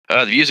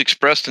The views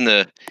expressed in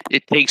the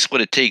It Takes What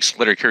It Takes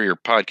Letter Carrier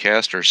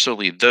podcast are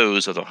solely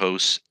those of the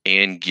hosts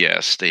and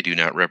guests. They do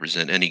not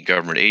represent any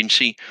government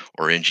agency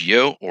or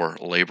NGO or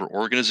labor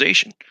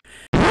organization.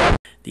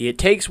 The It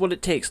Takes What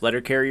It Takes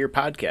Letter Carrier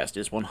podcast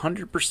is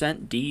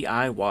 100%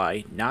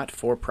 DIY, not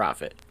for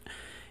profit.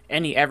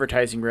 Any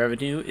advertising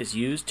revenue is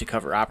used to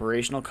cover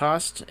operational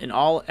costs, and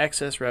all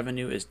excess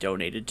revenue is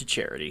donated to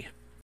charity.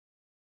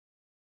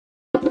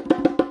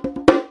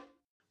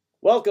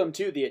 Welcome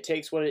to the It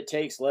Takes What It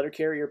Takes Letter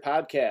Carrier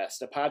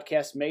podcast, a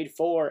podcast made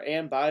for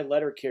and by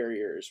letter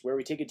carriers, where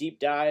we take a deep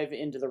dive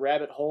into the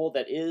rabbit hole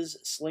that is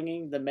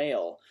slinging the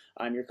mail.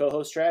 I'm your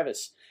co-host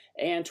Travis,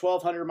 and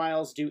 1,200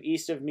 miles due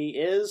east of me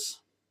is...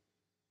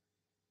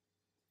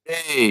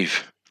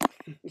 Dave.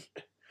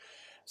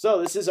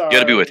 So this is our...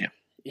 Good to be with you.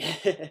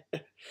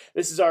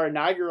 This is our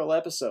inaugural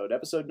episode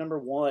number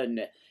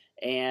 1,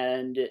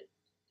 and,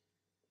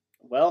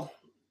 well,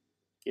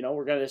 you know,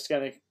 we're just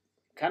gonna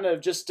kind of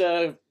just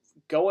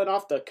going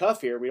off the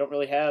cuff here. We don't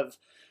really have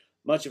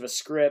much of a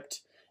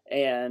script,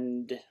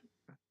 and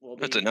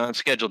It's a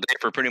non-scheduled day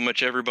for pretty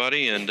much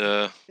everybody, and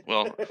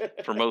well,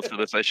 for most of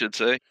us, I should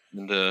say,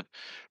 and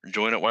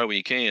enjoying it while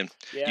we can.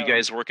 Yeah, You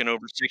guys working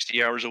over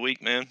 60 hours a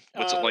week, man?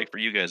 What's it like for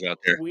you guys out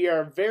there? we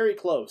are very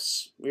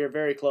close.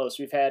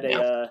 We've had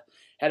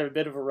a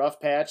bit of a rough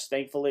patch.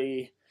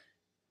 Thankfully,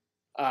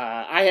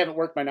 I haven't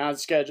worked my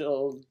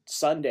non-scheduled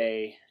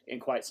Sunday in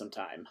quite some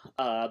time.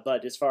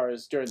 But as far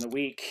as during the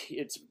week,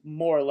 it's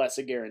more or less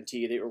a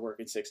guarantee that we're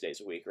working 6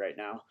 days a week right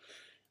now.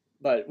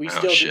 But we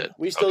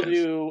still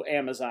do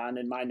Amazon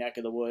in my neck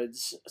of the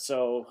woods,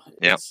 so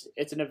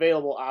it's an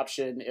available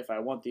option if I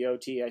want the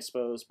OT, I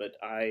suppose. But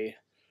I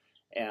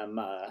am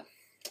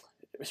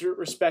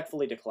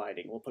respectfully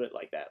declining. We'll put it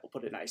like that. We'll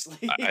put it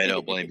nicely. I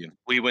don't blame you.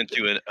 We went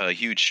through a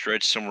huge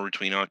stretch somewhere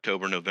between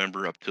October and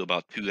November up to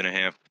about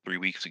 2.5, 3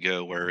 weeks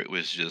ago, where it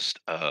was just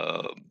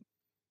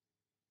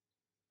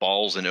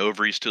balls and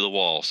ovaries to the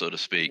wall, so to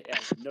speak. Yeah,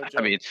 no joke.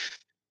 I mean,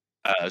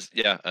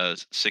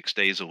 6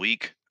 days a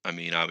week. I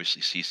mean,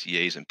 obviously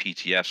CCAs and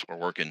PTFs were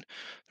working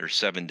their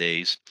 7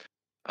 days,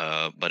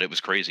 but it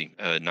was crazy.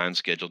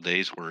 Non-scheduled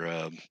days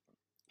were,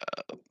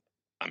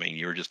 I mean,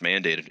 you were just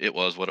mandated. It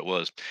was what it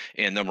was,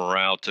 and the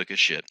morale took a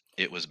shit.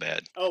 It was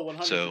bad. Oh,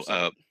 100%.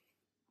 So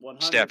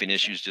 100%. staffing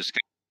issues just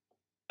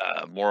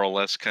more or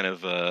less kind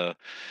of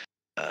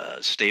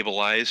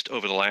stabilized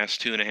over the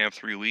last 2.5,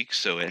 3 weeks.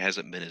 So it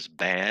hasn't been as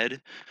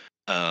bad,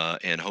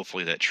 and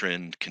hopefully that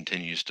trend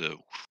continues to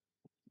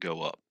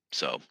go up.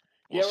 So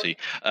we'll see.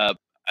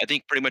 I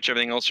think pretty much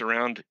everything else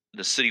around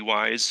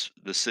the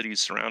the cities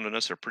surrounding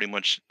us are pretty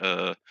much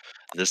the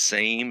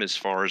same as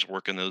far as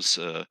working those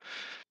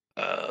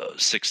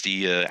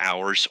 60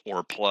 hours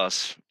or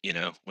plus, you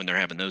know, when they're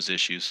having those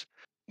issues.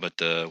 But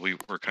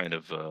we're kind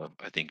of,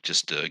 I think,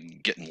 just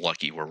getting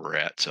lucky where we're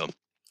at. So,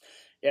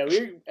 yeah,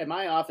 we're at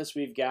my office.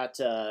 We've got.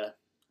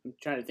 I'm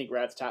trying to think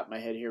right off the top of my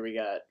head here. We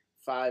got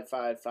 5,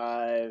 5,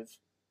 5,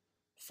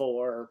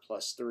 4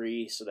 plus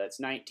 3, so that's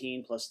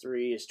 19 plus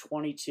 3 is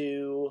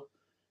 22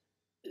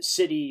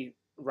 city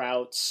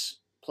routes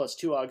plus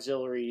 2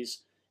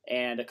 auxiliaries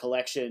and a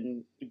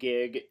collection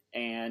gig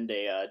and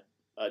a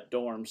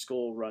dorm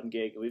school run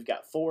gig. We've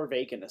got 4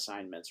 vacant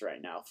assignments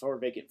right now, 4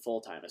 vacant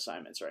full-time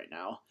assignments right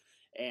now,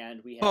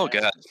 and we have. oh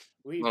God,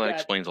 that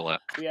explains a lot.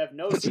 We have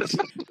no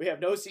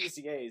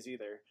CCAs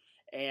either,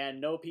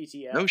 and no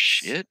PTFs. No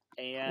shit.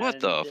 And What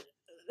the?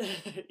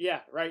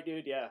 Yeah, right,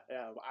 dude. Yeah,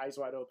 eyes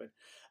wide open.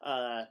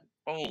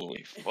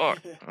 Holy fuck!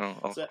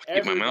 I'll So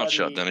keep my mouth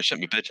shut. Then I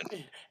shouldn't be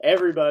bitching.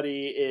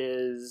 Everybody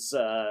is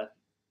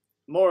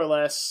more or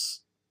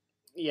less,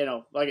 you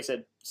know, like I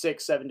said,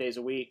 6, 7 days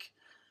a week.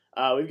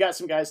 We've got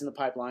some guys in the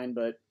pipeline,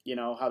 but you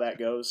know how that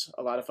goes.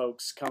 A lot of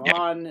folks come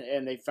on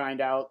and they find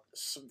out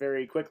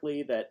very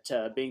quickly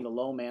that being the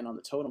low man on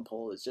the totem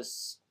pole is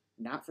just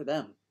not for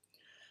them,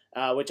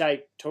 which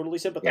I totally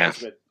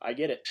sympathize with. I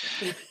get it.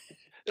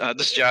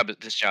 This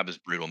job is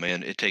brutal,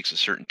 man. It takes a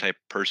certain type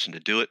of person to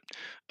do it,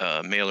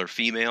 male or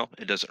female.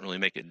 It doesn't really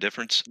make a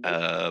difference.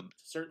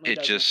 Certainly It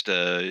doesn't. just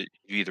you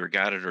either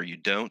got it or you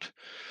don't.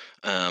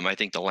 I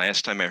think the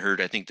last time I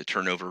heard, I think the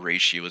turnover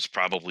ratio is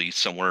probably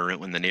somewhere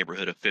in the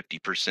neighborhood of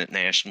 50%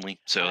 nationally.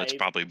 So it's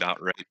probably about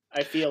right.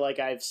 I feel like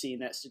I've seen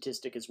that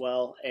statistic as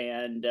well,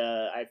 and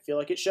I feel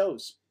like it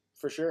shows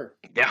for sure.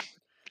 Yeah,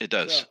 it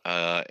does.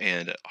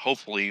 And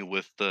hopefully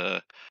with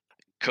the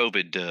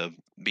COVID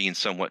being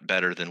somewhat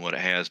better than what it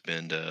has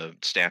been,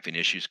 staffing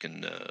issues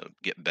can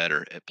get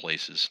better at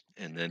places,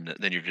 and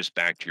then you're just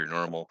back to your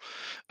normal,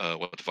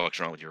 what the fuck's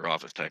wrong with your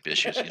office type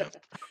issues, you know.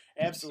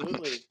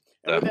 Absolutely.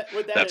 So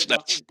with that that's in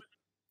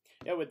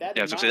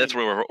mind, that's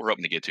where we're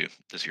hoping to get to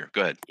this year.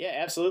 Go ahead. Yeah,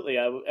 absolutely.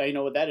 You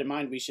know, with that in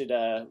mind, we should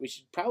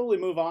probably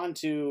move on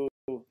to,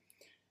 you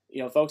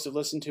know, folks have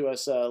listened to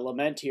us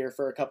lament here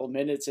for a couple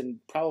minutes and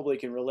probably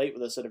can relate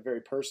with us at a very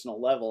personal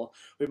level.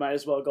 We might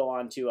as well go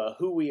on to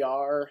who we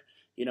are,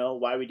 you know,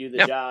 why we do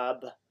the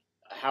job,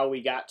 how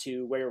we got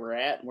to where we're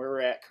at and where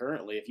we're at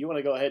currently. If you want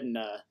to go ahead and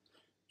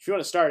if you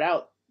want to start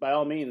out, by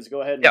all means,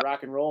 go ahead and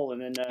rock and roll.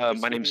 And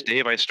then my name's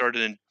Dave. I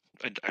started in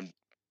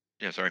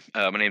Yeah, sorry.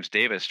 My name's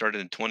Dave. I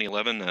started in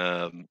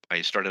 2011.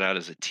 I started out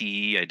as a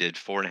TE. I did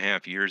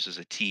 4.5 years as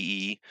a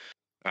TE.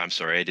 I'm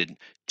sorry, I did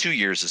 2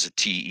 years as a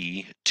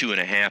TE,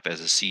 2.5 as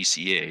a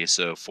CCA,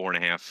 so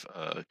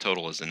 4.5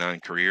 total as a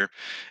non-career,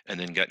 and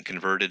then got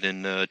converted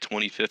in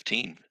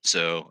 2015.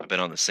 So I've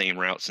been on the same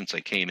route since I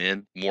came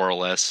in, more or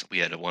less. We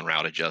had a one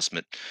route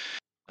adjustment,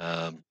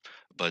 um,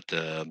 but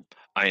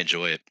I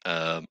enjoy it.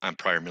 I'm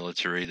prior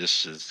military.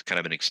 This is kind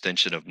of an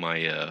extension of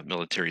my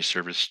military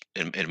service,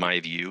 in my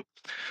view.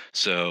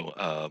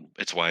 So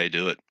it's why I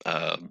do it,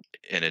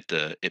 and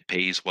it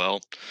pays well.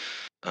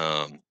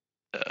 Um,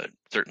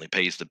 Certainly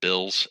pays the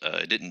bills.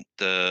 It didn't.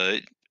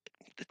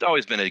 It's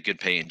always been a good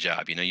paying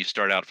job. You know, you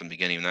start out from the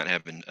beginning not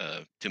having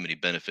too many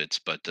benefits,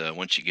 but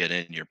once you get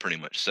in, you're pretty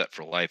much set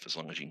for life as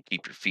long as you can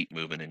keep your feet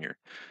moving and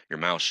your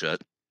mouth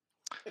shut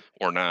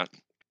or not.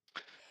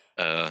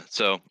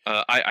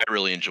 I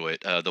really enjoy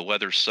it. The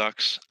weather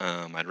sucks.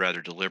 I'd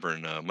rather deliver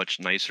in a much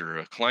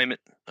nicer climate.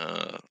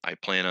 I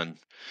plan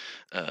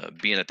on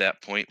being at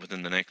that point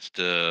within the next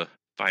 5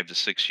 to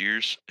 6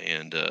 years,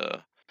 and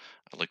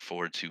I look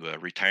forward to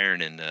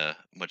retiring in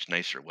much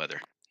nicer weather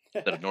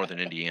instead of northern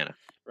Indiana.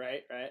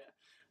 Right, right.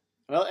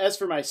 Well, as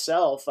for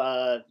myself,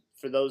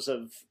 for those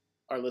of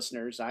our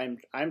listeners, I'm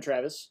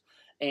Travis,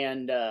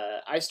 and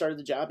I started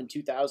the job in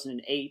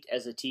 2008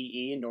 as a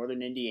TE in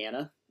Northern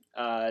Indiana.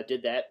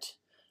 Did that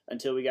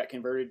until we got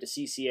converted to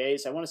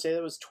CCAs. I want to say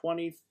that was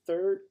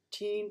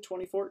 2013,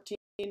 2014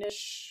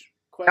 ish Yeah.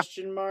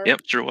 question Yep, mark.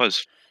 sure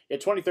was. Yeah,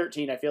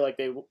 2013. I feel like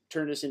they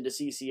turned us into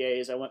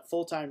CCAs. I went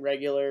full time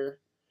regular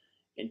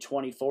in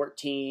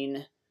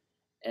 2014.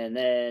 And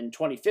then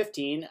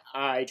 2015,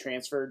 I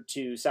transferred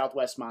to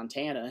Southwest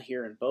Montana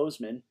here in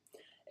Bozeman,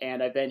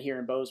 and I've been here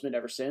in Bozeman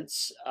ever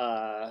since.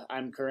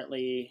 I'm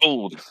currently,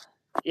 Old.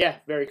 yeah,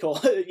 very cool.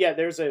 Yeah,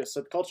 there's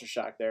some culture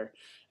shock there.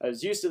 I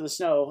was used to the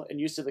snow and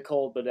used to the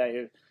cold, but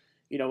it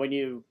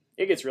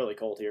gets really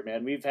cold here,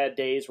 man. We've had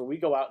days where we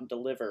go out and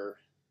deliver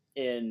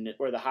in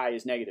where the high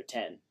is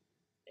 -10,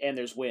 and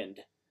there's wind.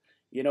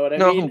 You know what I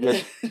No, mean? I'm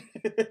good.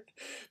 I'm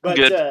But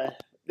good.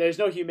 there's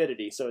no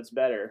humidity, so it's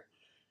better.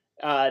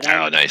 And Oh,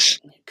 I'm nice.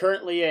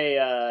 currently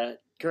a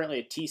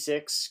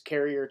T6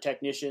 carrier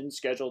technician,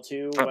 Schedule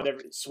 2, Oh, whatever,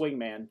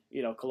 swingman,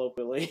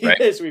 colloquially,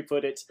 right. as we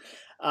put it.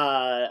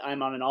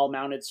 I'm on an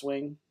all-mounted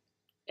swing,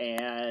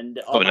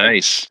 and Oh,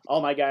 nice.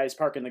 all my guys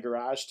park in the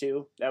garage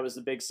too. That was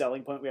the big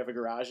selling point. We have a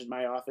garage in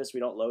my office. We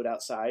don't load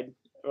outside.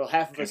 Well,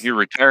 half of us. You're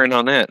retiring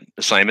on that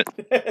assignment.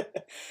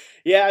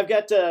 Yeah, I've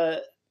got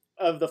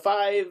of the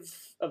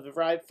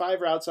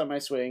five routes on my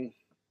swing.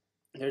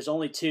 There's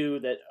only two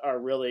that are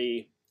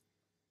really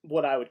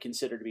what I would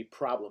consider to be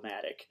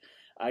problematic.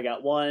 I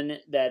got one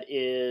that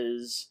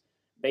is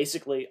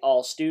basically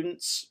all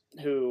students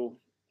who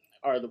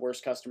are the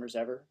worst customers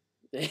ever.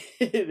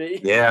 They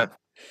Yeah.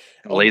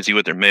 only, Lazy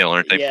with their mail,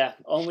 aren't they? yeah,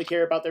 only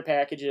care about their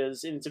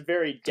packages, and it's a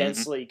very Hmm.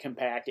 densely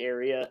compact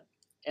area.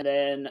 And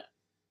then,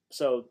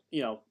 so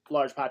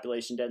large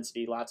population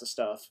density, lots of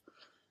stuff.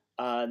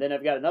 Then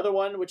I've got another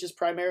one which is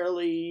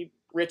primarily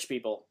rich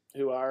people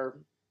who are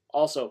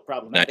also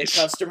problematic Nice.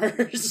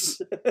 customers.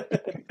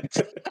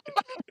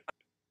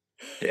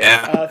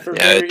 Yeah. For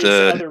Yeah. It.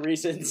 various other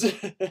reasons,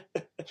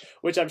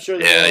 which I'm sure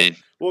that Yeah.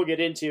 we'll get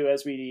into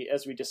as we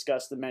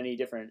discuss the many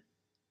different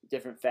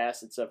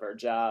facets of our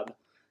job.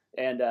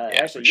 And Yeah, for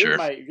actually,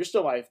 sure. you're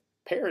still my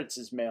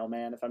parents'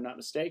 mailman, if I'm not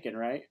mistaken,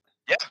 right?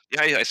 Yeah.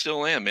 Yeah. I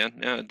still am, man.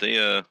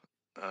 Yeah.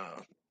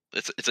 Uh,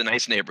 it's a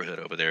nice neighborhood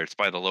over there. It's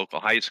by the local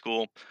high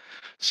school.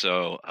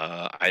 So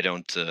I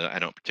don't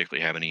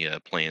particularly have any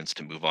plans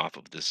to move off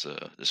of this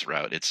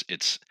route.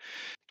 It's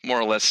more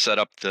or less set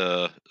up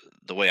the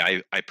way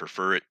I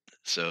prefer it.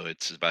 So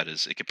it's about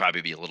as it could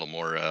probably be a little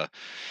more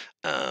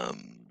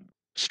um,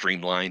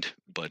 streamlined,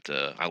 but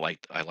I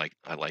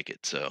like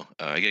it. So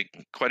I get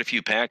quite a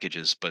few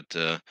packages, but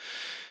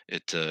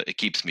it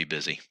keeps me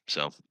busy.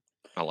 So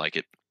I like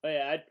it. But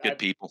yeah, Good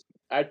people.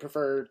 I'd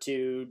prefer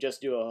to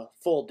just do a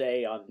full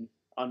day on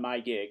my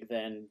gig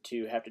than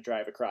to have to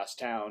drive across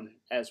town,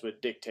 as would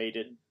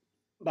dictated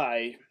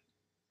by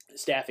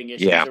staffing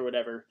issues Yeah. or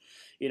whatever.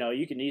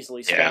 You can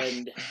easily Yeah.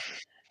 spend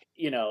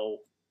you know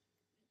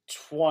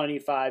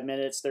 25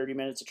 minutes, 30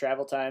 minutes of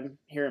travel time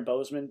here in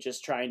Bozeman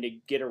just trying to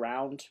get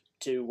around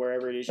to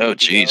wherever it is you Oh, need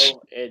to geez.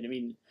 go. And I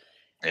mean,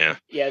 Yeah.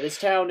 yeah, this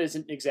town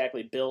isn't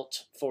exactly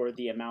built for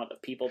the amount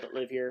of people that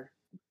live here.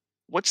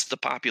 What's the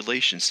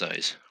population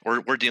size?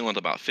 We're dealing with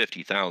about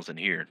 50,000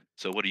 here.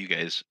 So what do you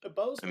guys? I mean,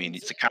 Bozeman's,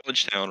 it's a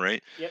college town,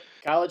 right? yep,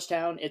 college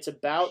town. It's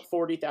about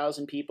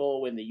 40,000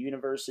 people when the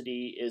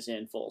university is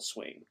in full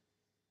swing.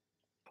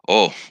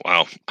 Oh,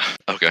 wow.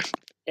 Okay.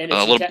 And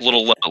A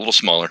little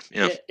smaller.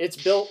 Yeah. it's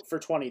built for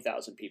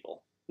 20,000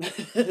 people.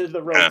 The Ah,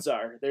 roads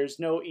are. There's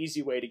no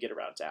easy way to get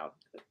around town.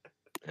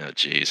 oh,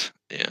 geez.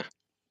 Yeah.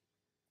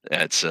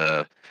 That's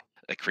that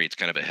creates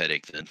kind of a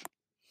headache then,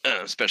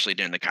 especially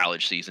during the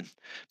college season.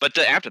 But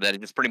after that,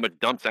 it just pretty much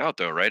dumps out,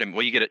 though, right? I mean,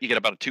 well, you get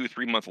about a 2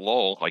 3 month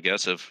lull, I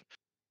guess, of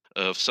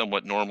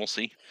somewhat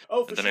normalcy,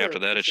 Oh, for and then after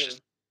sure, that, for sure.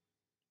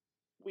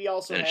 We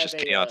also it's have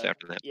just a chaos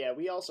after that. yeah,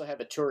 we also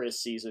have a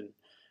tourist season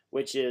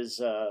which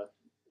is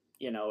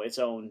its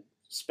own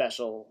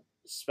special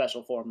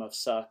form of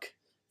suck,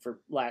 for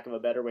lack of a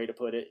better way to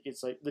put it.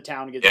 It's like the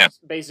town Yeah, gets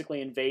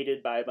basically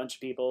invaded by a bunch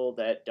of people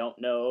that don't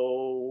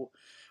know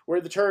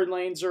where the turn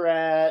lanes are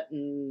at,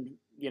 and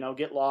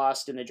get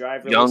lost, and they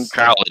drive really young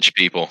slow. college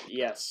people.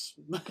 Yes,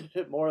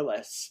 more or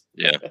less.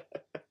 Yeah,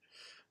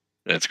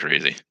 that's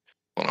crazy.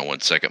 Hold on one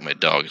second. My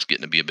dog is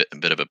getting to be a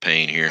bit of a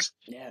pain here.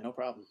 Yeah, no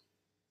problem.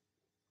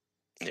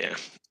 Yeah,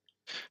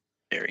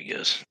 there he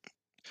goes.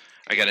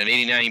 I got an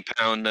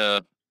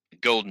 89-pound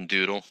golden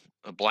doodle,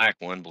 a black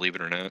one, believe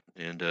it or not,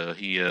 and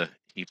he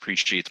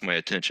appreciates my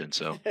attention.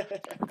 So uh,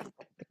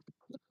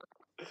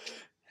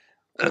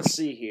 Let's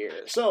see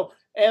here. So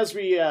as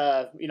we,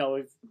 I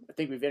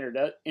think we've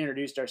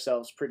introduced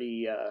ourselves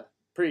pretty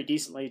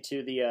decently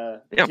to yeah,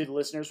 the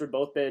listeners. We've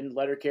both been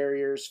letter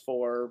carriers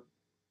for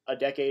a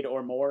decade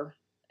or more,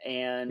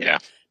 and yeah,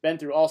 been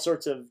through all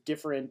sorts of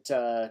different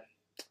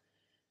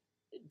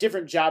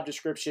job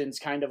descriptions,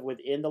 kind of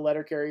within the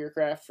letter carrier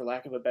craft, for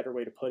lack of a better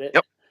way to put it.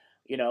 yep.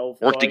 Worked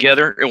Going,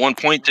 together at one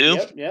point too.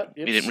 yep.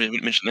 We didn't really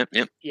mention that.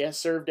 Yep. Yeah,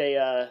 served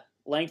a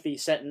lengthy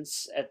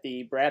sentence at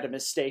the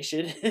Bradamus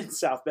station in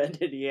South Bend,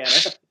 Indiana.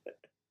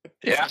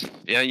 Yeah,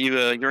 yeah. You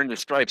earned the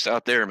stripes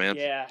out there, man.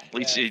 Yeah, At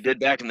least yeah, you did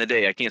back in the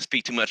day. I can't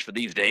speak too much for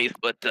these days,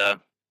 but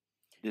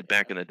did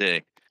back in the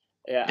day.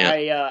 yeah.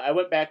 Yeah. I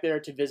went back there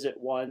to visit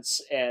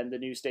once, and the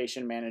new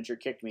station manager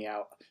kicked me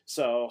out.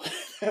 So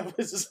that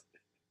was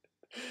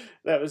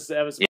that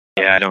was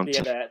Yeah, I the don't. end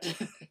of that.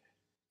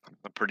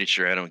 I'm pretty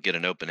sure I don't get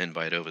an open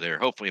invite over there.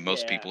 Hopefully,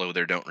 most Yeah. people over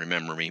there don't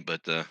remember me,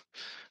 but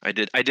I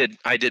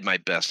did my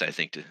best. I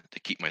think to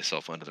keep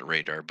myself under the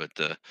radar.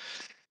 But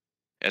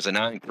as a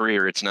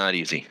non-career, it's not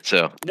easy.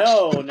 So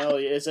No, no.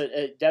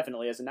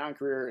 Definitely, as a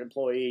non-career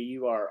employee,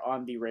 you are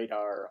on the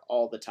radar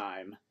all the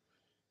time.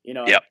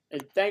 yep,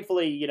 And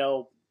thankfully,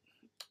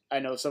 I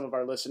know some of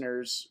our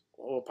listeners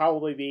will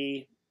probably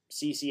be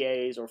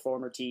CCAs or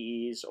former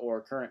TEs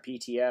or current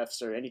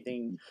PTFs or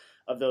anything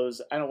of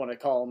those. I don't want to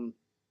call them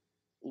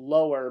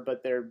lower,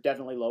 but they're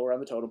definitely lower on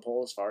the totem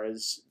pole as far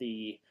as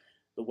the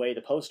way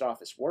the post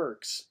office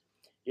works.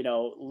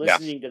 yeah,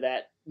 Listening to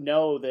that,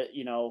 know that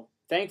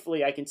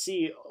thankfully I can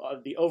see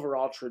the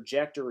overall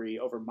trajectory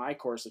over my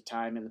course of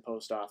time in the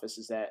post office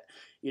is that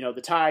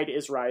the tide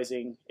is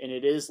rising and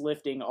it is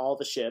lifting all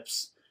the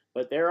ships,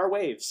 but there are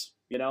waves.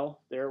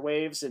 There are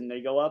waves, and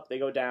they go up, they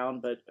go down,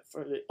 but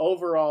for the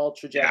overall yeah,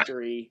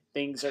 trajectory,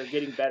 things are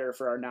getting better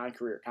for our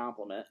non-career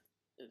complement,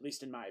 at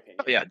least in my oh,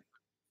 opinion. yeah.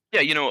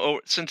 Yeah,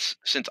 since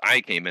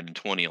I came in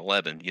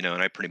 2011, and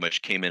I pretty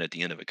much came in at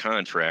the end of a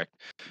contract,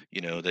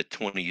 that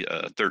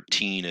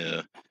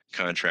 2013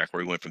 contract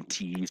where we went from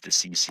T's to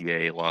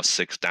CCA, lost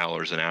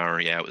 $6 an hour.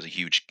 Yeah, it was a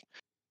huge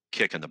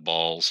kick in the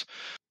balls.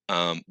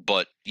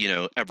 But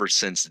ever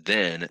since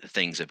then,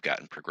 things have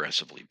gotten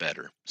progressively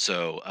better.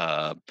 So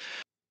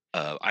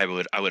I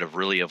would have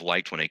really have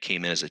liked when I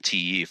came in as a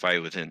TE if I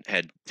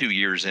had 2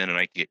 years in and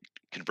I could get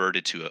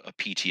converted to a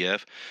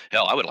PTF.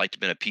 Hell, I would like to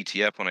have been a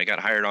PTF when I got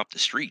hired off the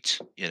streets.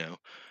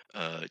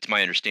 It's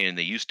my understanding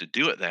they used to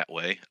do it that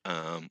way,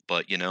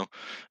 but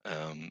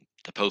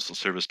the postal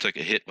service took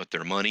a hit with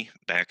their money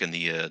back in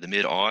the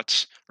mid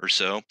aughts or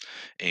so,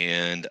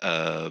 and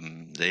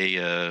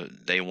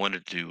they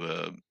wanted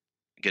to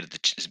get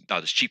it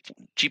about as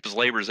cheap as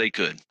labor as they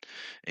could,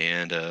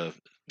 and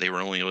they were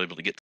only able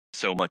to get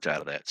so much out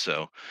of that.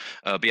 So,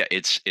 but yeah,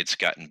 it's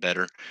gotten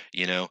better.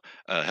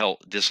 Hell,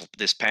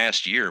 this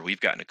past year we've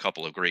gotten a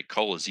couple of great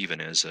colas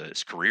even as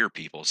career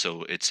people.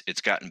 So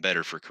it's gotten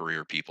better for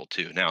career people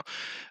too. Now,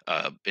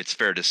 it's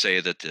fair to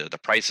say that the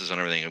prices on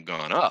everything have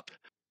gone up,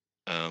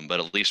 but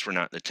at least we're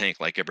not in the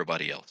tank like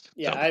everybody else.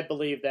 Yeah, So I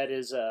believe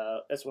that's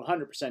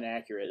 100%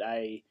 accurate.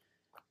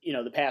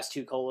 The past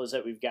two colas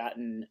that we've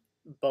gotten,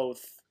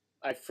 both,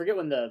 I forget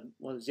when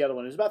was the other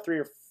one. It was about 3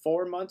 or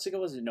 4 months ago.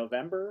 Was it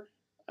November?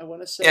 I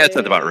want to yeah, it's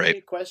about right.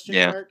 say question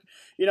Yeah. mark.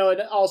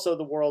 And also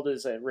the world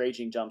is a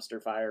raging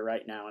dumpster fire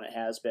right now, and it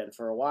has been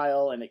for a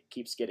while, and it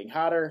keeps getting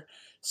hotter.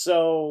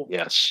 So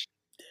Yes.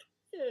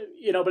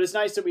 but it's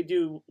nice that we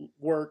do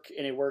work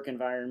in a work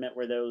environment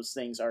where those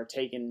things are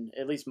taken,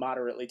 at least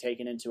moderately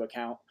taken into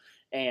account,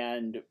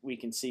 and we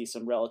can see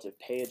some relative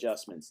pay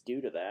adjustments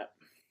due to that.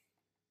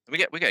 We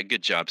got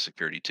good job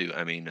security too.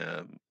 I mean,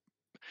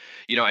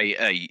 you know,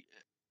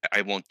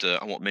 I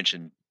won't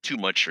mention too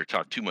much or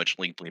talk too much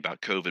lengthily about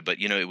COVID, but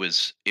it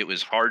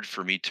was hard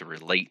for me to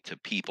relate to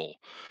people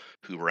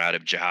who were out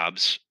of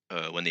jobs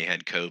when they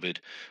had COVID,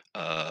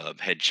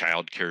 had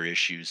childcare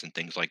issues and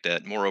things like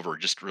that. Moreover,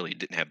 just really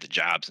didn't have the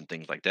jobs and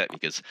things like that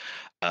because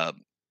uh,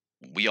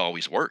 we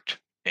always worked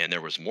and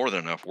there was more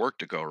than enough work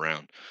to go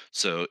around.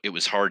 So it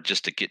was hard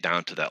just to get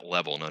down to that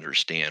level and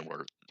understand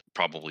where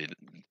probably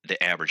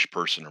the average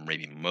person or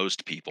maybe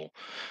most people,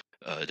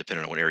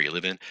 depending on what area you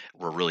live in,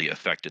 were really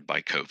affected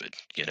by COVID.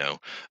 Yeah,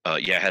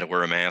 I had to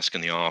wear a mask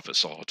in the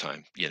office all the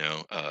time.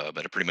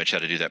 But I pretty much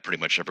had to do that pretty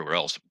much everywhere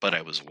else. But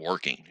I was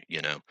working.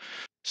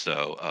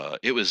 So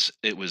it was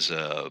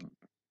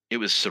it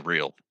was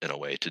surreal in a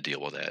way to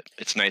deal with that.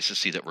 It's nice to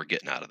see that we're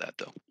getting out of that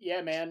though.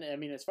 Yeah, man. I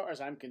mean, as far as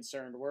I'm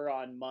concerned, we're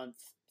on month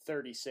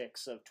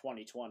 36 of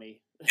 2020.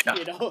 Yeah,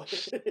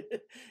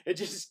 It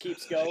just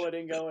keeps going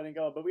and going and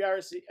going. But we are,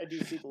 I do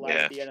see the light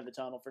at yeah, the end of the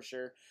tunnel for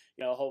sure.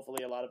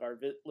 Hopefully a lot of our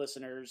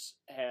listeners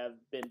have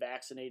been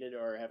vaccinated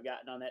or have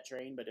gotten on that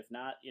train. But if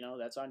not,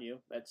 that's on you.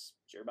 That's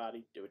your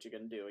body. Do what you're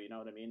going to do. You know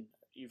what I mean?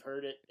 You've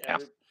heard it. yeah,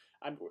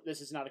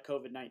 This is not a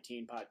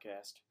COVID-19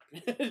 podcast.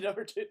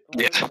 Number two,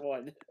 yeah, number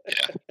one.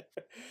 yeah,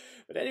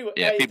 But anyway,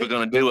 yeah. I People think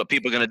gonna do what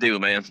people gonna do,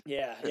 man.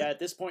 yeah. At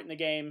this point in the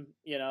game,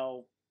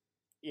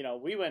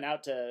 we went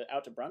out to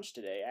brunch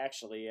today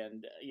actually,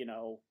 and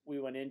we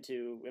went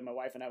into and my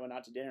wife and I went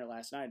out to dinner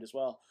last night as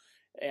well,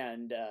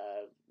 and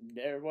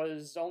there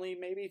was only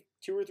maybe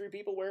two or three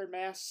people wearing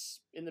masks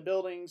in the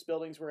buildings.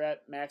 Buildings were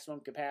at maximum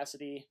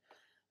capacity.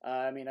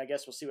 I mean, I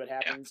guess we'll see what Yeah,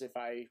 happens if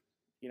I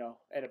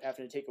end up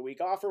having to take a week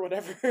off or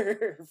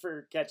whatever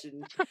for catching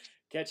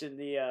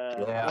the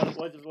yeah.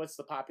 what's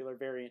the popular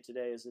variant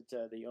today? Is it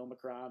the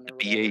Omicron or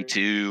BA whatever?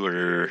 two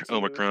or BA2.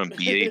 Omicron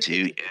BA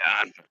two. Yeah,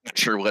 I'm not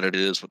sure what it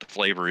is, what the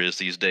flavor is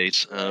these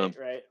days. Right,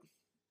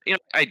 right.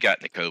 I'd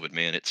gotten the COVID,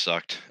 man. It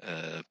sucked.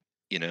 And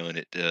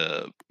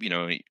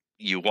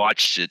you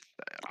watched it.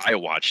 I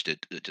watched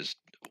it just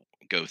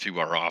go through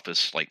our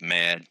office like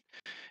mad,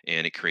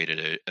 and it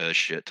created a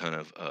shit ton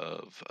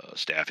of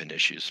staffing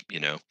issues.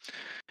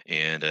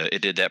 And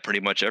it did that pretty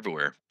much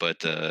everywhere. But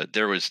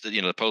there was,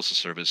 the postal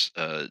service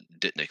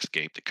didn't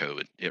escape the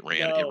COVID. It No,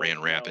 ran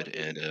no, rapid, it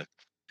and didn't.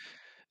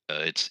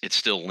 it's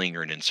still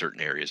lingering in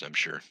certain areas, I'm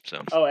sure.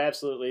 So Oh,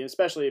 absolutely,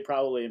 especially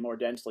probably in more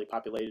densely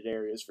populated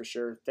areas for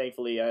sure.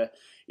 Thankfully,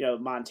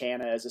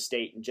 Montana as a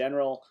state in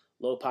general,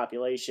 low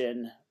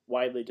population,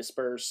 widely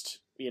dispersed.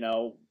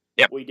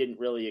 yep, We didn't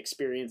really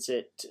experience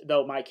it,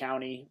 though. My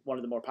county, one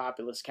of the more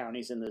populous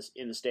counties in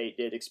the state,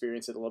 did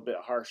experience it a little bit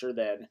harsher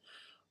than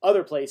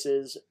other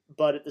places,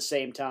 but at the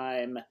same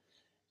time,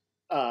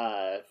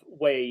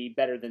 way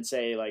better than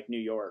say like New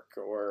York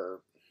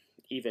or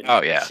even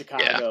oh yeah, yeah,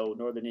 Chicago,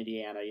 Northern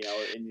Indiana.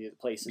 In the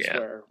places yeah,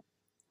 where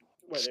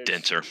it's there's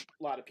denser.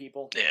 a lot of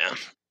people. Yeah,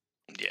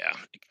 yeah,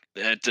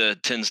 that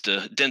tends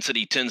to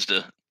density tends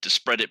to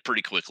spread it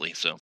pretty quickly.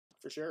 So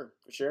For sure,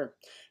 for sure.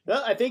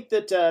 Well, I think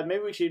that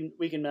maybe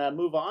we can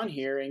move on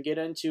here and get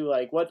into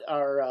like what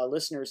our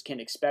listeners can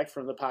expect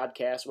from the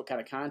podcast, what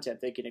kind of content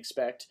they can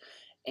expect,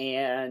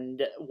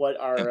 and what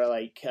yeah,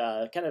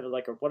 our kind of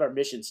like what our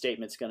mission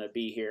statement's going to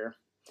be here.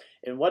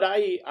 And what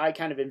I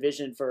kind of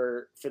envision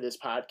for this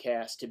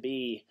podcast to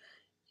be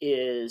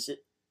is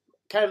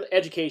kind of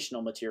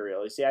educational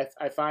material. You see,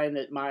 I find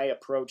that my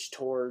approach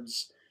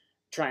towards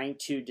trying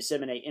to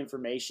disseminate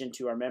information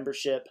to our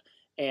membership,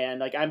 and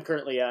like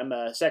I'm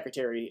a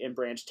secretary in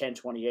branch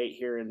 1028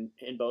 here in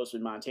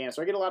Bozeman, Montana.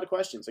 So I get a lot of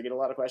questions. I get a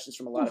lot of questions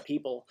from a lot of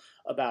people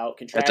about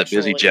that's a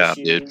busy contractual job,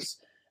 dude. issues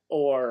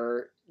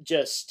or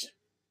just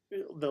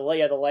the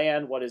lay of the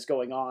land, what is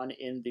going on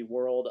in the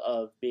world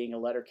of being a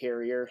letter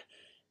carrier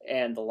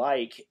and the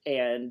like.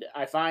 And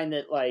I find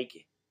that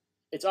like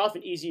it's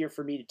often easier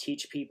for me to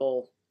teach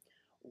people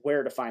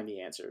where to find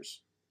the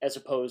answers as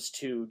opposed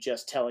to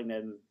just telling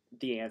them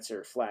the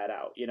answer flat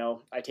out.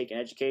 I take an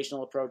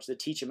educational approach, the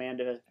teach a man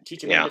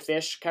Yeah, to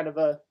fish kind of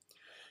a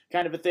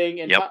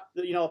thing. And yep,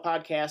 a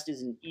podcast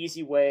is an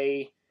easy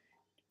way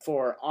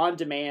for on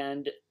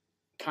demand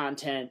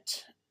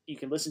content. You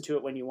can listen to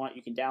it when you want,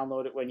 you can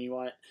download it when you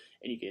want,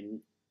 and you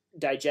can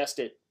digest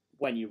it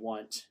when you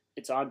want.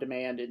 It's on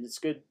demand and it's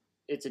good.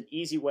 It's an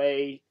easy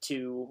way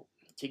to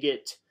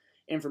get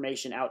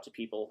information out to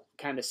people.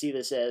 Kind of see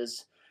this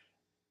as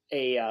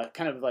a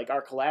kind of like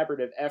our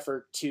collaborative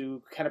effort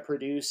to kind of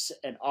produce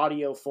an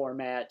audio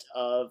format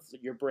of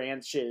your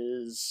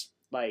branch's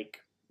like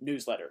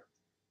newsletter.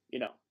 You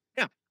know.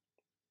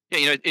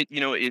 yeah,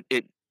 yeah.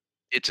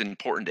 It's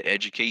important to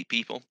educate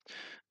people.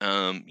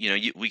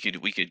 We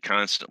could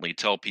constantly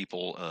tell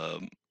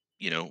people,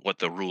 what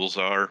the rules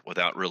are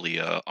without really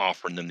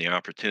offering them the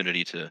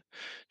opportunity to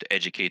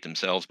educate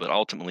themselves. But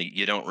ultimately,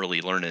 you don't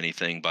really learn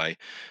anything by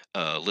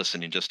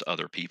listening just to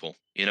other people.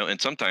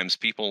 And sometimes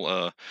people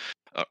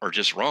are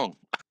just wrong.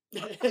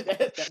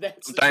 That's the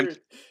Sometimes, truth,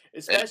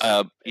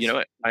 especially.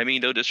 I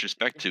mean, no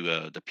disrespect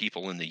to the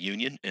people in the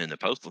union and the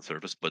postal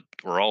service, but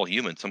we're all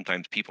human.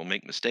 Sometimes people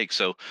make mistakes.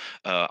 So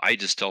I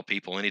just tell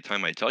people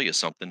anytime I tell you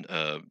something,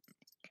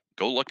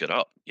 go look it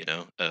up.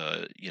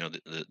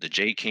 The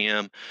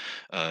JCAM,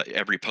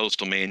 every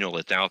postal manual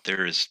that's out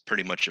there is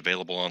pretty much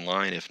available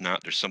online. If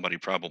not, there's somebody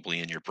probably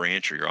in your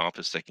branch or your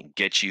office that can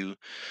get you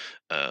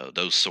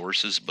those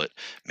sources. But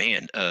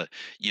man,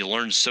 you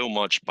learn so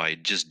much by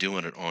just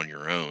doing it on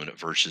your own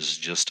versus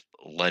just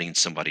letting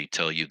somebody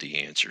tell you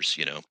the answers.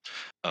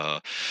 Uh,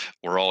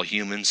 we're all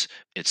humans.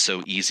 It's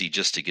so easy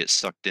just to get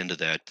sucked into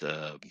that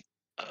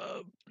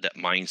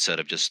mindset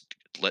of just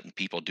letting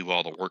people do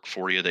all the work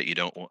for you that you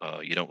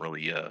don't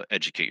really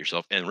educate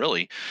yourself. And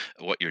really,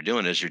 what you're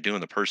doing is you're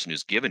doing the person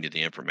who's giving you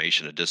the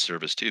information a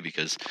disservice too,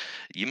 because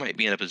you might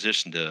be in a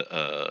position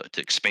to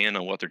expand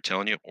on what they're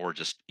telling you, or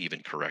just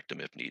even correct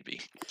them if need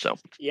be. So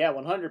Yeah,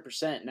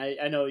 100%. And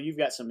I know you've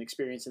got some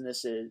experience in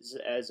this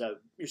as a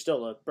you're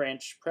still a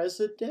branch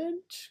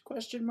president?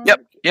 Question yep,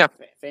 mark. yeah,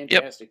 yep.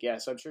 Fantastic. Yeah,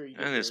 so I'm sure you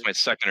get And it's your. my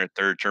second or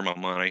third term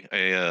I'm on.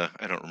 I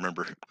don't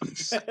remember.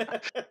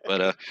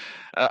 But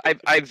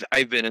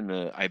I've been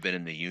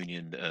in the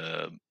union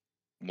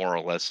more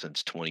or less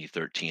since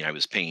 2013. I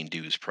was paying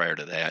dues prior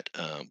to that,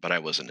 but I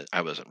wasn't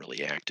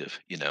really active.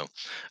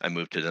 I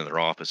moved to another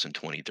office in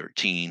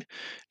 2013,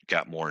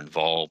 got more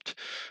involved,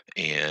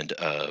 and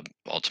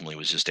ultimately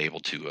was just able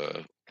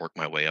to work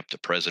my way up to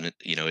president.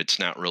 It's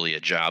not really a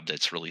job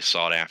that's really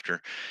sought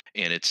after,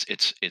 and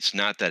it's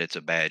not that it's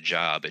a bad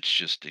job. It's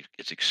just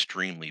it's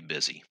extremely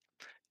busy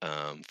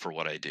for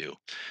what I do.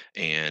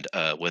 And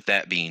with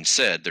that being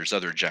said, there's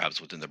other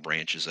jobs within the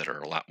branches that are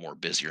a lot more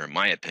busier, in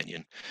my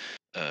opinion,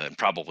 and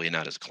probably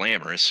not as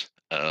glamorous.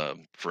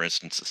 For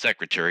instance, the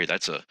secretary,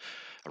 that's a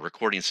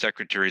recording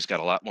secretary's got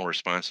a lot more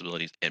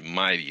responsibilities, in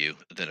my view,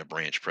 than a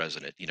branch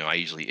president.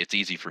 It's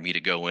easy for me to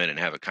go in and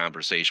have a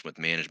conversation with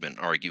management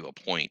and argue a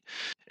point,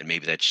 and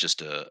maybe that's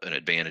just an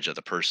advantage of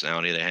the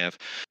personality they have.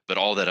 But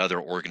all that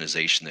other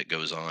organization that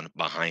goes on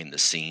behind the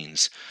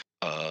scenes,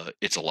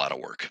 it's a lot of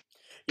work.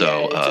 Yeah,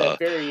 So, it's a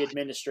very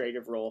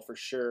administrative role for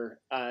sure.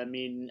 I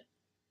mean,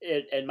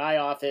 in my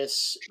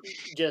office,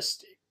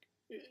 just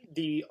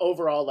the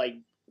overall like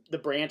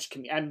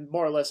the I'm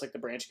more or less like the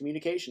branch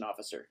communication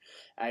officer.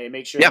 I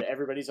make sure yeah, that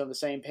everybody's on the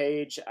same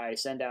page. I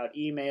send out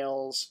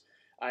emails.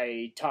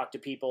 I talk to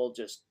people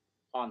just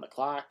on the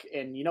clock.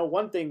 And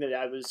one thing that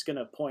I was going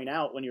to point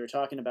out when you were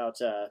talking about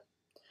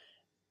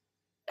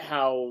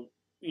how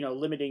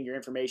limiting your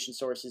information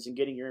sources and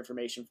getting your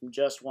information from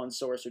just one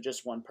source or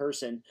just one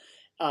person,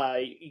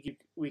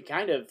 we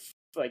kind of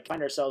like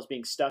find ourselves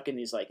being stuck in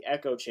these like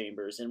echo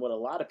chambers. And what a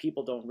lot of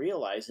people don't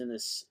realize in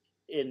this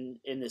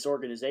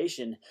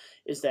organization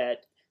is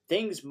that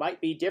things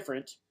might be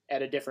different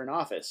at a different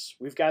office.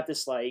 We've got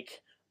this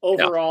like yeah,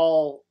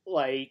 overall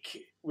like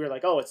we're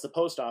like, oh, it's the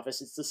post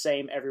office, it's the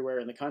same everywhere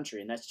in the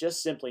country, and that's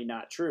just simply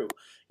not true.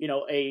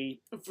 A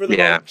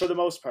yeah. for the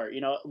most part,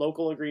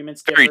 local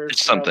agreements Very, differ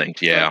it's some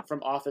things. Yeah.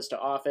 from office to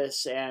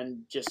office,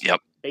 and just Yep.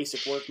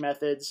 basic work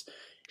methods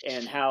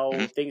and Hmm.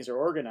 how things are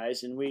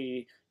organized. And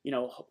we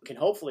can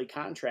hopefully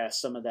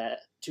contrast some of that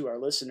to our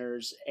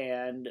listeners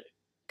and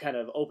kind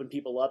of open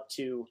people up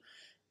to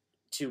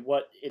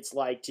what it's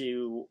like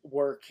to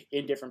work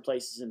in different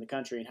places in the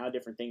country and how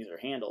different things are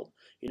handled.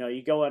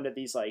 You go into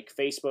these like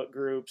Facebook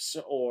groups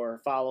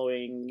or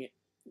following,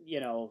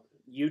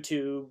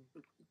 YouTube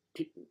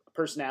Yep.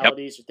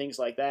 personalities or things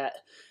like that,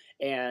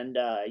 and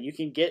you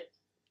can get.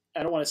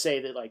 I don't want to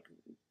say that like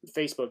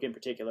Facebook in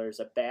particular is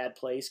a bad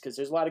place, because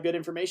there's a lot of good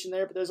information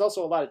there, but there's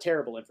also a lot of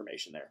terrible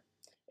information there,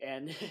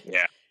 and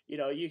Yeah.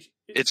 you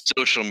It's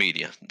social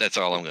media. That's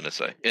all I'm gonna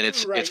say, and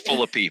it's right.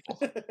 full of people,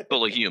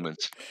 full of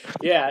humans.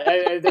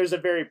 Yeah, there's a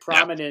very Yeah.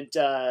 prominent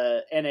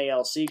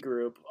NALC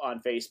group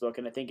on Facebook,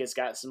 and I think it's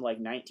got some like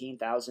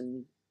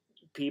 19,000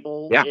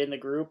 people Yeah. in the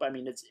group. I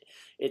mean, it's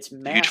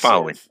Huge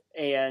following. massive,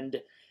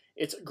 and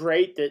it's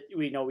great that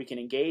we know we can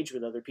engage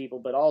with other people,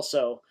 but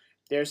also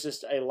there's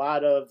just a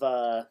lot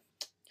of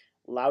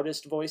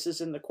loudest voices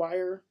in the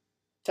choir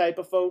type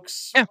of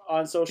folks Yeah.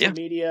 on social Yeah.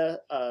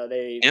 media. Yep.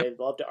 They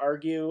love to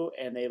argue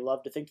and they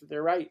love to think that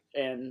they're right,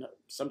 and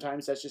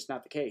sometimes that's just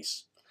not the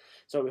case.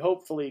 So we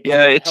hopefully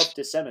Yeah. can It's help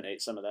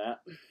disseminate some of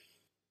that.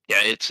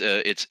 Yeah,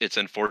 it's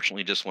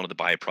unfortunately just one of the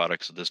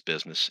byproducts of this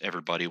business.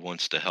 Everybody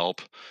wants to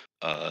help.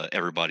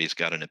 Everybody's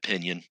got an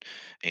opinion,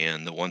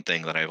 and the one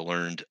thing that I've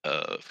learned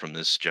from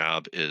this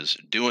job is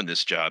doing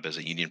this job as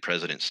a union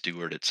president,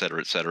 steward, et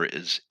cetera,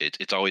 is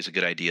it's always a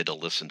good idea to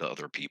listen to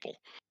other people.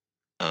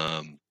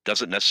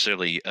 Doesn't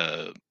necessarily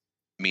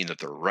mean that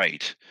they're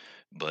right,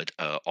 but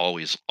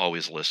always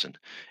listen,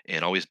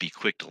 and always be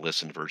quick to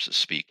listen versus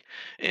speak.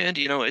 And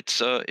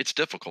it's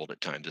difficult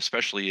at times,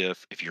 especially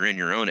if you're in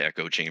your own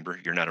echo chamber.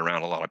 You're not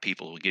around a lot of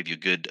people who give you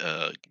good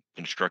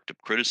constructive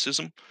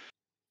criticism.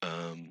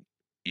 Um,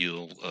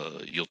 you'll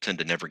tend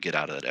to never get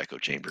out of that echo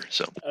chamber.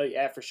 So Oh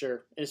yeah, for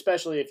sure. And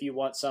especially if you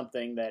want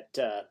something that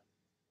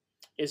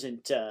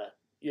isn't that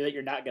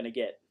you're not going to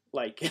get,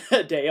 like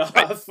a day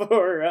right, off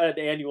or an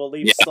annual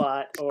leave yeah,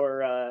 slot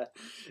or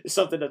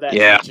something of that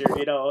yeah. nature.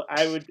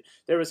 I would.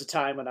 There was a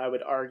time when I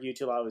would argue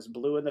till I was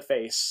blue in the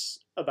face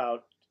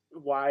about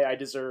why I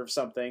deserve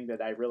something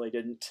that I really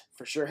didn't,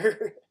 for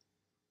sure.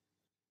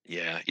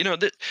 Yeah,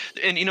 and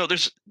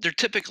there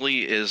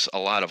typically is a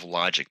lot of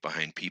logic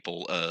behind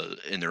people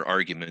in their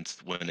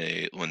arguments when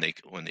they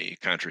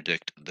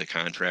contradict the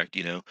contract.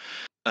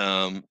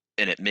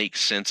 And it makes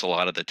sense a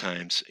lot of the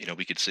times.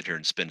 We could sit here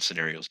and spin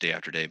scenarios day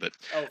after day, but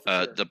Oh, for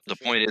sure, the for the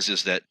sure. point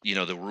is that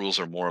the rules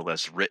are more or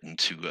less written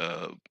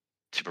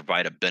to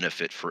provide a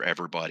benefit for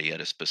everybody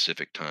at a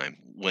specific time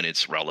when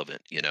it's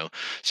relevant.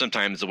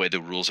 Sometimes the way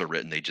the rules are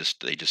written, they just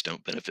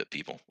don't benefit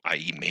people,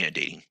 i.e.,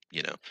 mandating.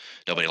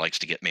 Nobody likes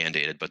to get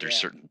mandated, but there's Yeah.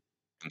 certain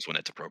times when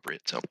it's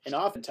appropriate. So And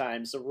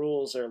oftentimes the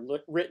rules are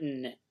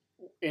written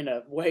in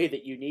a way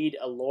that you need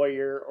a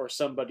lawyer or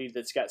somebody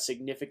that's got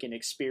significant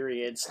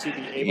experience to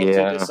be able to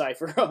yeah,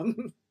 decipher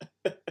them.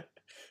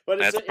 But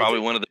that's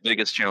probably one of the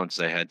biggest challenges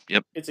I had.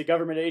 Yep, it's a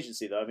government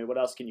agency, though. I mean, what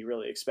else can you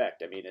really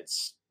expect? I mean,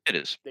 it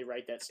is, they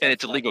write that and stuff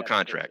it's a like legal that on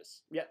contract.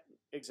 purpose. Yeah,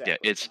 Yeah,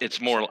 exactly, it's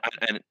hundred more,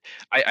 percent. and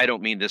I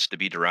don't mean this to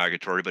be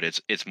derogatory, but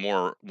it's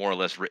more or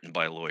less written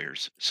by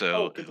lawyers. Oh,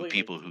 So completely.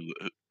 people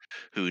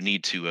who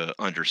need to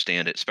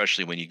understand it,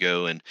 especially when you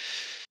go and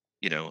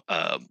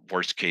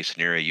worst case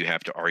scenario, you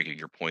have to argue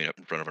your point up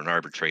in front of an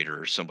arbitrator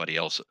or somebody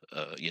else,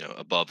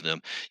 above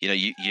them.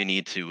 You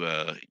need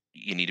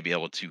to be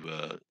able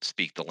to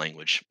speak the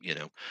language.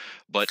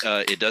 But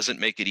it doesn't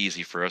make it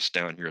easy for us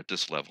down here at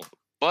this level.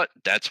 But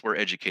that's where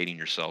educating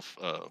yourself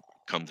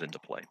comes into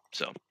play.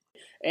 So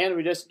And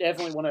we just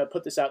definitely want to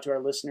put this out to our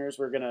listeners.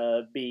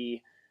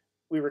 We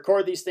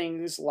record these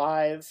things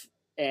live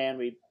and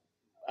we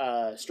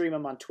stream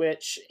them on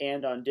Twitch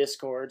and on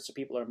Discord, so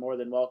people are more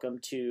than welcome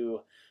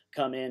to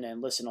come in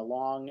and listen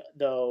along.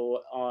 Though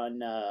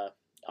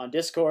on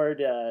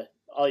Discord,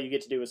 all you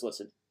get to do is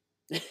listen.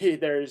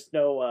 There's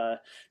no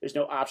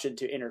option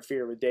to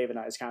interfere with Dave and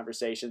I's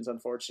conversations,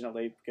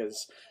 unfortunately,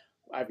 because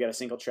I've got a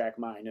single track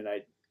mind and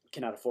I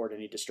cannot afford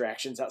any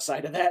distractions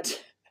outside of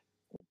that.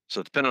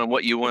 so depending on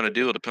what you want to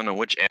do, it'll depend on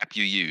which app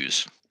you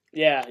use.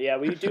 Yeah,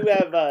 we do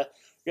have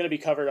going to be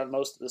covered on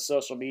most of the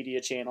social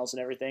media channels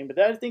and everything, but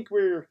I think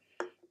we're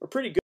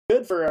pretty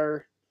good for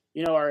our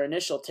our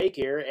initial take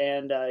here,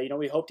 and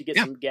we hope to get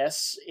Yeah. some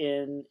guests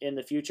in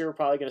the future. We're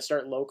probably going to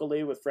start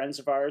locally with friends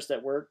of ours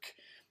that work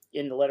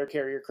in the letter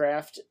carrier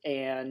craft,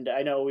 and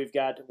I know we've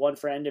got one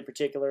friend in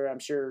particular. I'm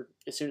sure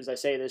as soon as I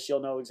say this, you'll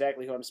know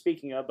exactly who I'm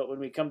speaking of. But when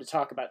we come to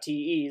talk about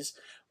TEs,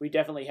 we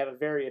definitely have a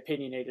very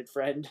opinionated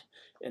friend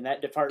in that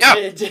Yeah.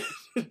 department.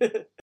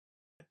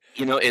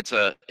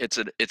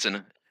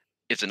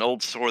 It's an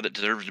old sore that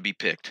deserves to be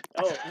picked.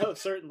 Oh, no,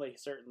 certainly,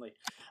 certainly.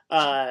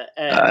 Uh,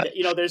 And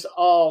there's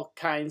all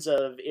kinds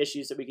of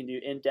issues that we can do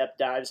in-depth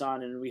dives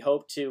on, and we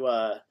hope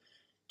to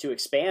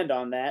expand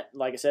on that.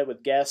 Like I said,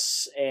 with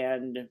guests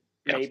and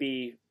yeah.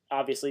 maybe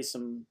obviously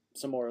some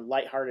more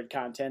lighthearted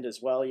content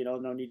as well.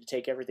 No need to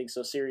take everything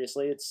so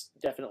seriously. It's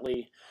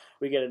definitely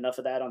we get enough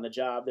of that on the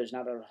job. There's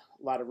not a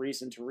lot of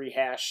reason to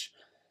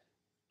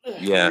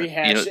Yeah.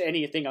 rehash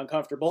anything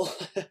uncomfortable.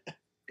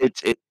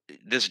 It's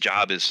this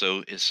job is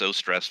so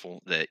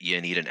stressful that you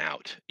need an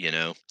out,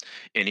 and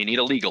you need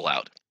a legal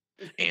out.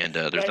 And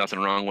there's Right. nothing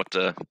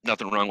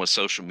wrong with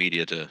social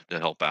media to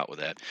help out with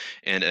that.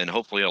 And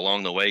hopefully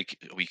along the way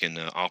we can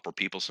offer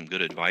people some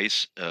good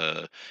advice,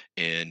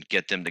 and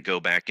get them to go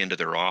back into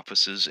their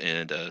offices,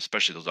 and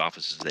especially those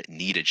offices that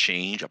need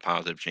a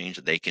positive change,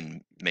 that they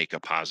can make a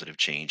positive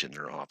change in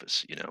their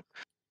office.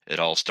 It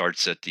all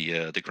starts at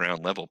the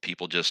ground level,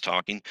 people just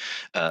talking.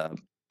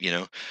 Um, you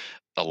know,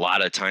 a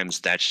lot of times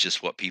that's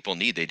just what people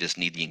need. They just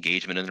need the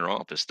engagement in their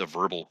office, the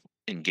verbal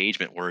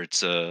engagement where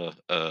it's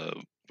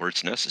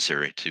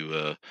necessary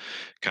to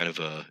kind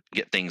of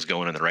get things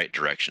going in the right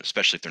direction,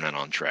 especially if they're not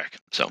on track.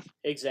 So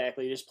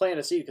Exactly. Just plant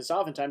a seed because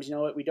oftentimes, you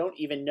know what, we don't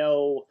even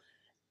know.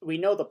 We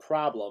know the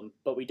problem,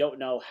 but we don't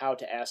know how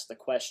to ask the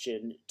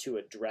question to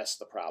address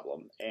the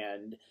problem.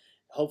 And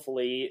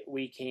hopefully,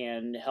 we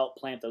can help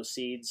plant those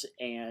seeds.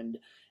 And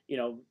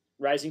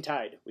rising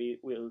tide. We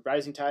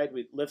rising tide.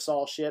 We lifts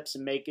all ships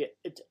and make it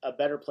a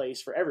better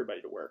place for everybody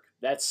to work.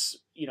 That's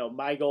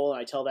my goal, and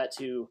I tell that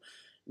to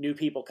new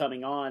people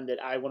coming on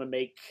that I want to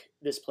make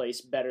this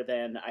place better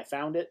than I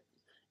found it,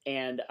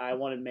 and I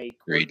want to make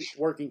agreed.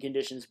 working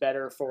conditions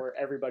better for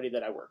everybody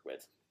that I work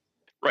with.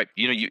 Right.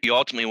 You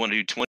ultimately want to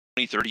do 20,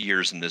 30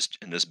 years in this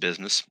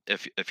business,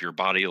 if your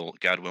body will,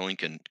 God willing,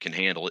 can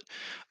handle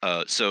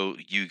it. So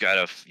you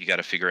gotta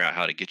figure out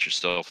how to get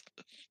yourself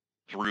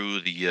through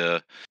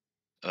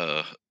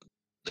uh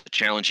the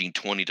challenging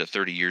 20 to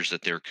 30 years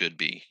that there could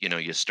be.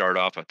 You start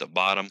off at the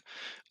bottom.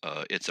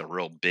 It's a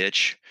real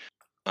bitch.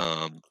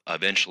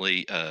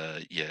 Eventually,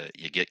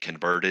 you get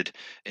converted,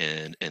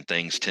 and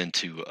things tend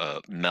to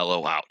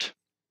mellow out,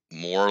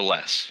 more or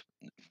less.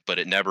 But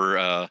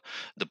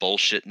the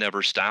bullshit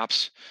never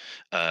stops.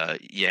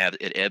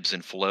 It ebbs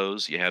and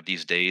flows. You have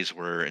these days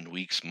where, in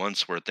weeks,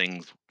 months, where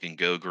things can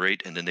go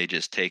great, and then they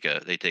take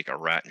a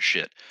rat and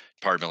shit.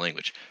 Pardon my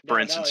language. For No,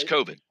 no, instance,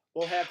 COVID.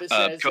 we'll have this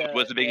COVID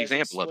was a big as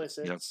example of it.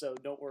 explicit, so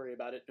don't worry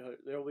about it.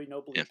 There will be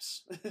no Yeah,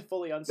 bleeps,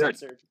 fully good,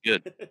 uncensored.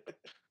 good.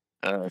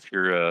 If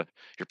your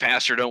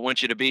pastor don't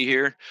want you to be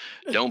here,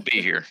 don't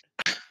be here.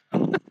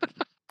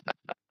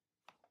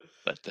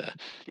 But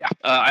yeah,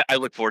 I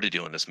look forward to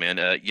doing this, man.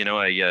 I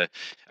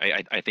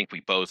think we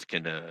both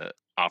can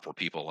offer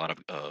people a lot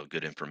of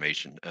good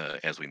information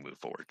as we move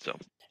forward. So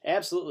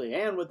Absolutely.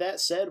 And with that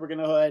said, we're going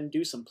to go ahead and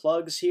do some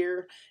plugs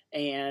here,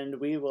 and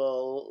we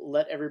will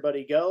let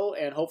everybody go.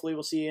 And hopefully,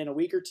 we'll see you in a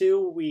week or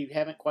two. We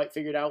haven't quite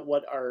figured out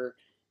what our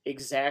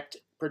exact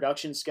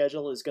production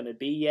schedule is going to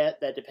be yet.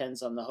 That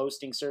depends on the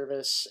hosting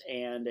service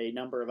and a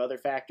number of other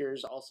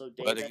factors. Also,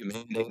 Dave. Whether you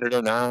mandate it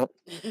or not.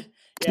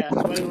 Yeah,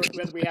 whether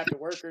we have to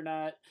work or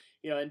not.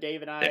 And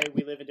Dave and Yeah. I,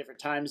 we live in different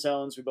time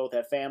zones. We both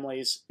have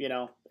families.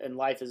 And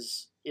life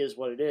is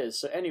what it is.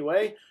 So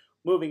anyway,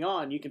 moving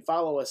on, you can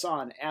follow us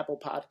on Apple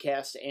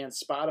Podcast and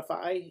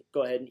Spotify.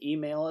 Go ahead and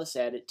email us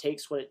at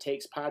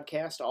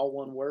ittakeswhatittakespodcast, all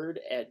one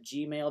word, at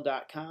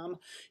gmail.com.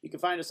 You can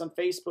find us on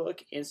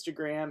Facebook,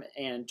 Instagram,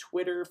 and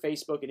Twitter.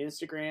 Facebook and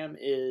Instagram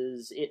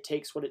is It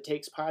Takes What It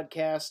Takes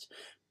Podcast.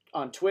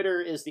 On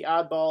Twitter is the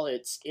oddball.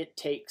 It's It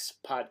Takes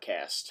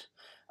Podcast.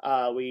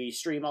 We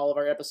stream all of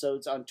our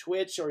episodes on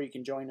Twitch, or you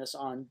can join us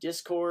on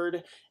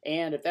Discord.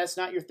 And if that's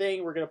not your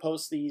thing, we're going to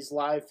post these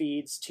live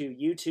feeds to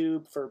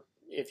YouTube for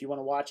if you want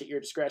to watch at your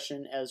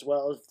discretion, as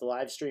well if the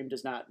live stream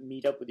does not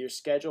meet up with your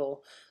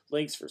schedule.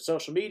 Links for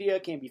social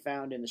media can be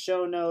found in the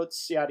show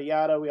notes, yada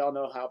yada. We all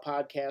know how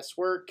podcasts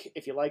work.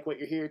 If you like what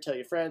you hear, tell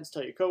your friends,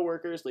 tell your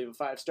coworkers, leave a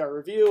 5-star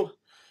review.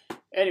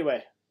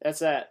 Anyway, that's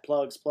that.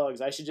 Plugs.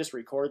 I should just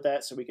record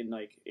that so we can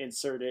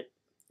insert it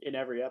in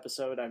every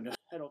episode.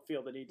 I don't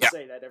feel the need to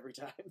say that every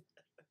time.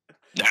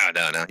 No.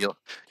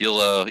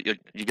 You'll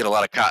get a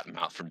lot of cotton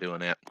mouth from doing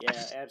that.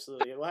 Yeah,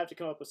 absolutely. We'll have to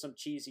come up with some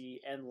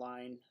cheesy end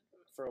line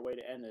for a way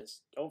to end this.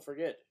 Don't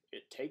forget,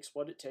 it takes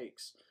what it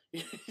takes.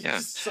 Yeah.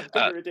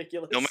 Something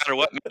ridiculous. No matter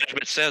what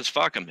management says,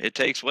 fuck them. It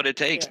takes what it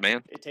takes,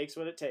 man. It takes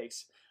what it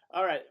takes.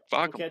 All right.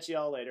 Fuck we'll catch you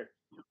all later.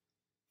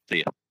 See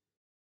ya.